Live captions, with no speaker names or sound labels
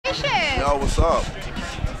Yo, what's up?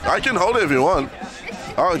 I can hold it if you want.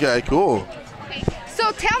 Okay, cool. Okay.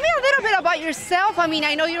 So tell me a little bit about yourself. I mean,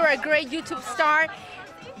 I know you're a great YouTube star.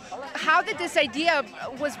 How did this idea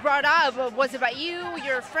was brought up? Was it by you,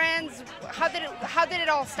 your friends? How did it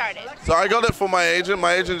all start? So I got it from my agent.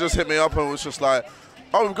 My agent just hit me up and was just like,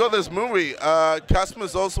 "Oh, we've got this movie.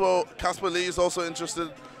 Casper Lee is also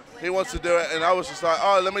interested. He wants to do it." And I was just like,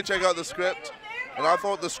 "Oh, let me check out the script." And I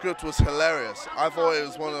thought the script was hilarious. I thought it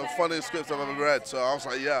was one of the funniest scripts I've ever read. So I was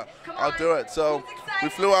like, "Yeah, I'll do it." So we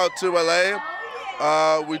flew out to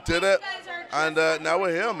LA. We did it, and now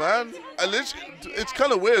we're here, man. It's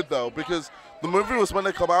kind of weird though, because the movie was meant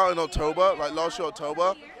to come out in October, like last year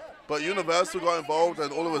October, but Universal got involved,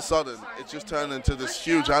 and all of a sudden it just turned into this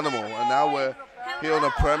huge animal, and now we're here on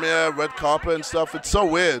a premiere, red carpet and stuff. It's so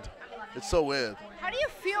weird. It's so weird. How do you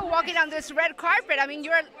feel walking on this red carpet? I mean,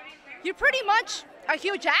 you're pretty much a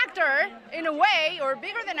huge actor in a way, or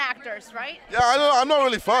bigger than actors, right? Yeah, I'm not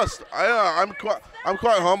really fussed. I'm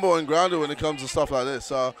quite humble and grounded when it comes to stuff like this.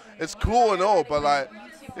 So it's cool and all, but like,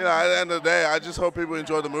 you know, at the end of the day, I just hope people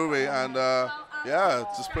enjoy the movie, and yeah,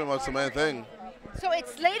 it's just pretty much the main thing. So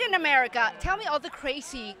it's late in America. Tell me all the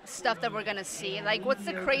crazy stuff that we're gonna see. Like, what's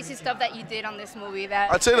the crazy stuff that you did on this movie?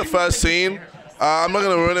 I'd say the first scene. I'm not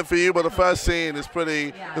gonna ruin it for you, but the first scene is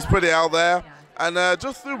pretty out there, and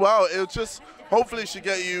just throughout, it just hopefully should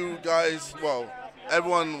get you guys, well,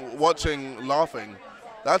 everyone watching laughing.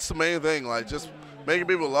 That's the main thing. Like, just making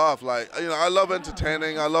people laugh. Like, you know, I love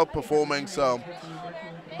entertaining. I love performing. So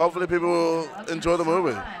hopefully people will enjoy the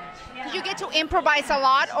movie. Did you get to improvise a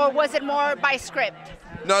lot, or was it more by script?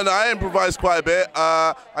 No, I improvised quite a bit.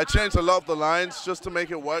 I changed a lot of the lines just to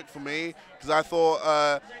make it work for me, because I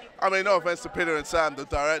thought, I mean, no offense to Peter and Sam, the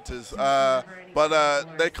directors, but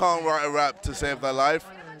they can't write a rap to save their life.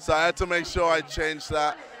 So I had to make sure I changed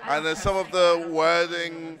that. And then some of the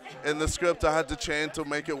wording in the script I had to change to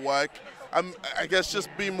make it work. I guess just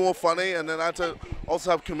be more funny, and then I had to also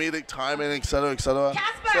have comedic timing, etc., etc.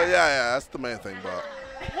 So yeah, that's the main thing. But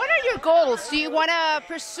what are your goals? Do you want to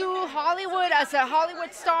pursue Hollywood as a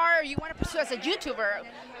Hollywood star, or you want to pursue as a YouTuber?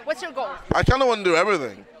 What's your goal? I kind of want to do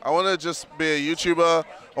everything. I want to just be a YouTuber.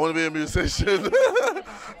 I want to be a musician.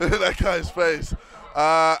 That guy's face.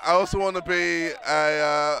 I also want to be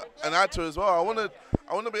an actor as well. I want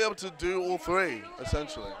to be able to do all three,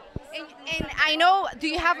 essentially. And I know, do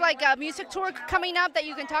you have like a music tour coming up that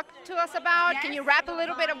you can talk to us about? Can you rap a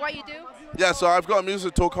little bit of what you do? Yeah, so I've got a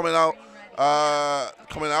music tour coming out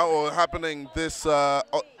or happening this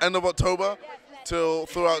end of October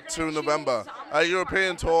throughout to November. A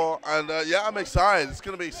European tour, and yeah, I'm excited. It's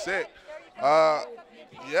gonna be sick.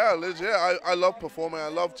 Yeah, legit. I love performing. I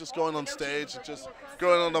love just going on stage and just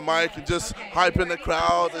going on the mic and just hyping the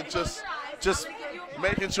crowd and just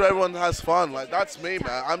making sure everyone has fun. Like, that's me,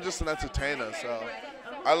 man. I'm just an entertainer, so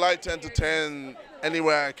I like to entertain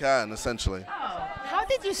anywhere I can, essentially. How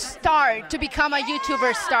did you start to become a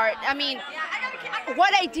YouTuber star? I mean,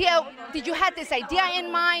 what idea, did you have this idea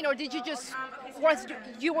in mind, or did you just,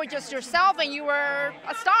 you were just yourself and you were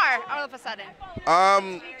a star all of a sudden?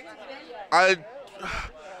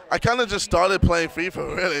 I kind of just started playing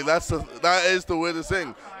FIFA, really. That is the weirdest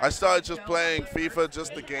thing. I started just playing FIFA,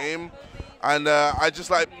 just the game, and I just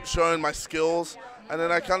like showing my skills, and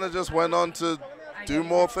then I kind of just went on to do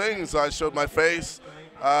more things. I showed my face.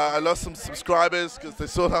 I lost some subscribers because they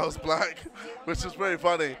saw that I was black, which is pretty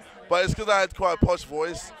funny. But it's because I had quite a posh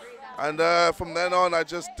voice, and from then on I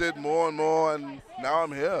just did more and more, and now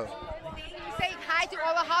I'm here. Say hi to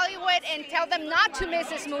all of Hollywood and tell them not to miss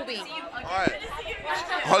this movie. All right,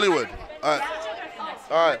 Hollywood. All right.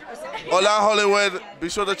 All right. Hola, Hollywood. Be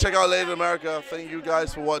sure to check out Late in America. Thank you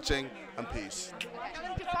guys for watching, and peace. Tell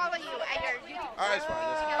them to follow you at your YouTube. All right, it's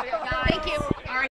fine. Thank you.